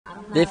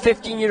The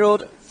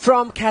 15-year-old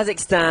from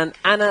Kazakhstan,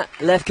 Anna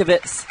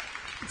LEVKOVETS,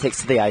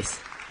 takes to the ice.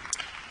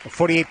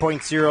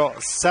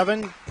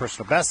 48.07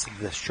 personal best of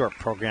the short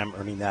program,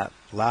 earning that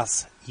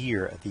last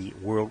year at the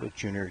World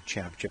Junior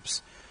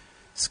Championships,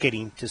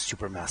 skating to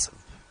Supermassive.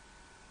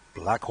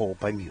 Black Hole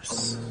by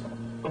Muse.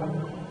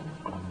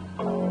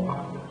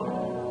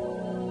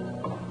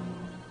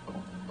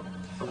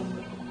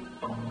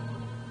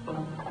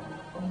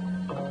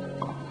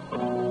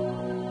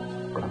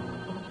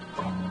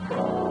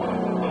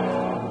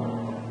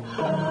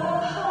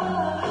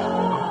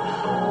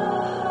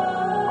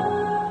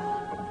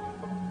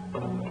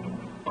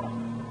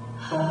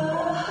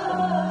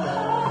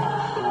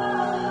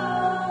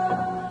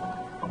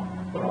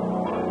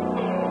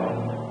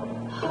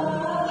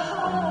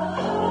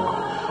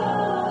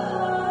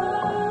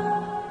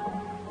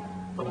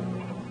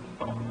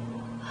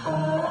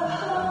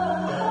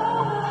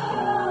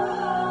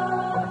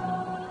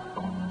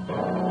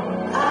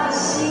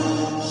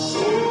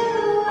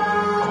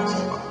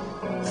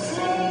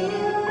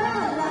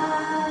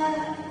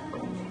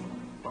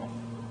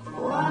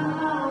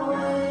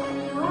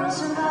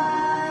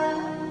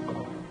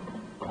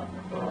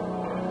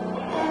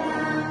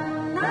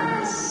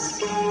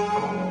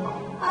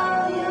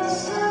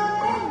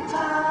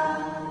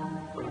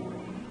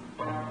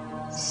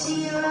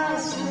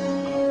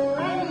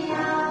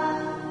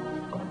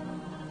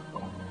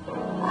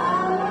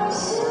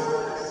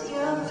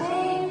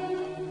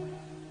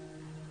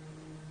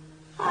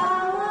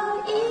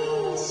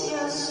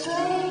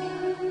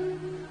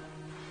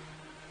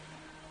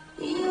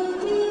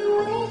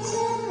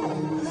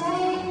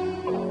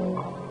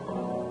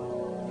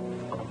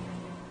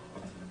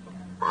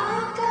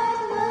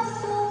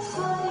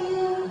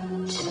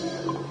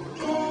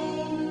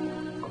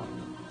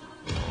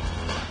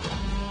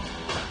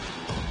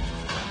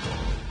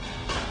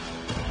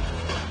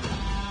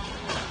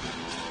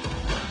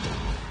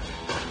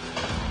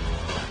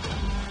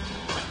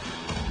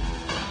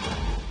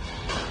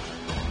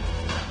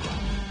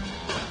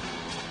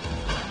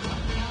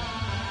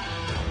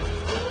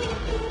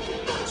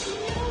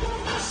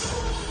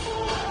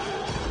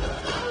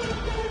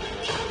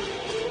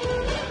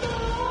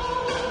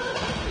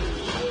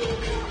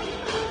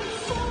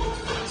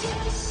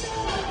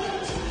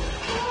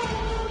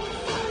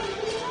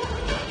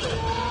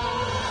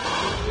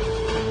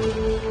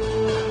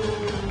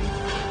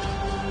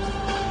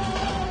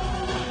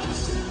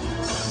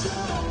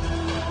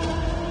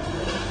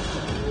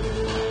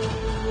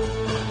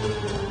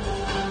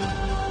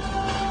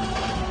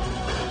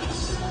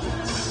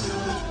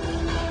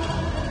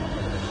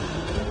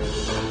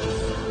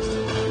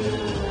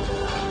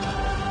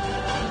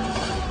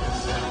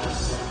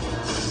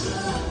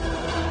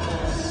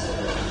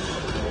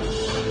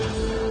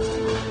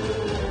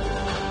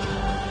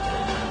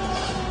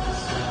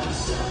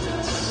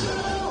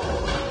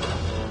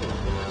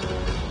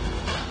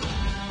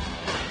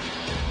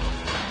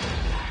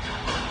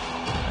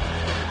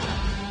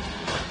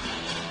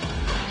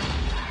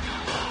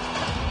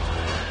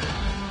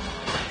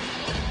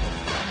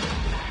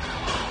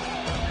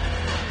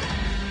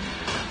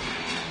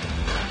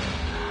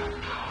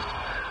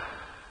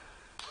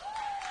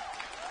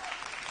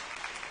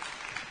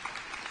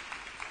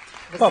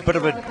 Well, a bit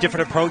of a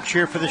different approach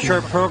here for the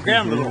short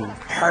program, a little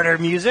harder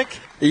music.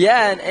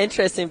 Yeah, and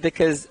interesting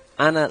because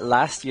Anna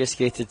last year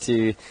skated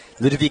to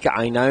Ludwika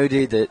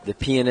Einaudi, the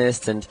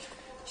pianist, and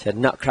she had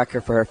Nutcracker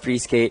for her free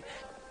skate,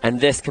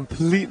 and this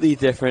completely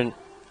different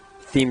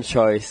theme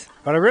choice.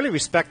 But I really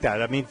respect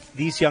that. I mean,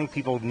 these young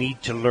people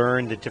need to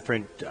learn the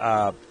different,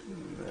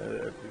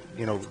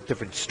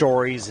 different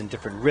stories and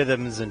different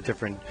rhythms and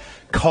different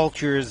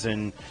cultures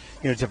and,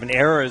 different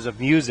eras of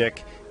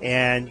music,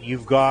 and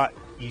you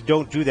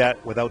don't do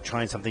that without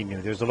trying something new.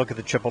 There's a look at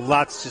the triple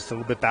Lutz, just a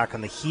little bit back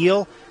on the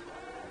heel.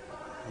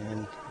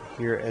 And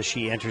here as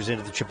she enters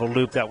into the triple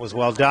loop, that was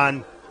well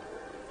done.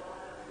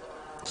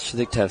 She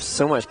looked to have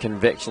so much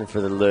conviction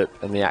for the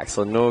loop and the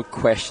axel. No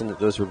question that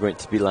those were going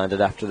to be landed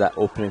after that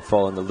opening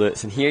fall on the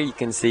loops. And here you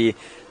can see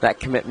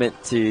that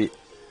commitment to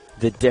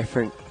the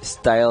different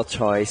style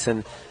choice.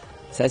 And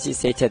so as you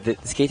say, Ted, the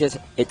skaters,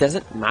 it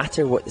doesn't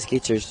matter what the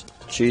skaters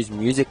choose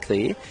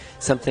musically.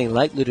 Something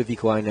like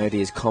Ludovico Einaudi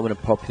is common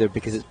and popular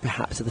because it's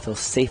perhaps a little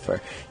safer.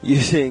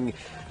 Using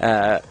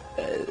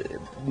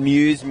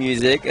Muse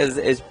music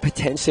is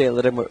potentially a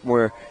little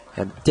more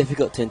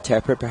difficult to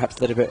interpret, perhaps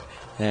a little bit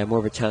more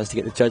of a chance to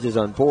get the judges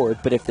on board.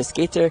 But if the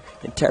skater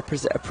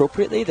interprets it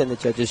appropriately, then the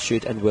judges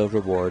should and will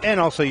reward. And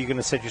also you're going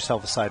to set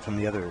yourself aside from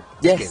the other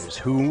skaters,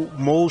 who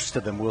most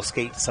of them will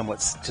skate somewhat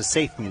to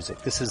safe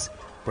music. This is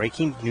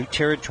breaking new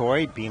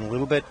territory, being a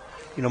little bit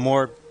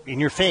more in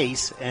your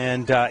face,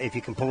 and if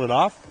you can pull it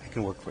off, it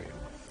can work for you.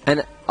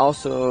 And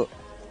also,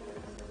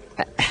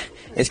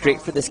 it's great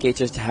for the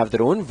skaters to have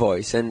their own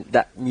voice, and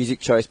that music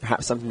choice,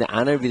 perhaps something that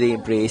Anna really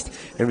embraced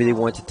and really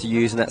wanted to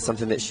use, and that's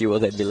something that she will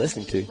then be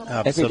listening to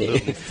every day.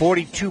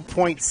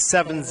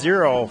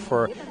 42.70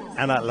 for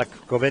Anna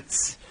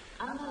LEVKOVETS,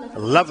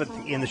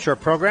 11th in the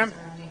short program.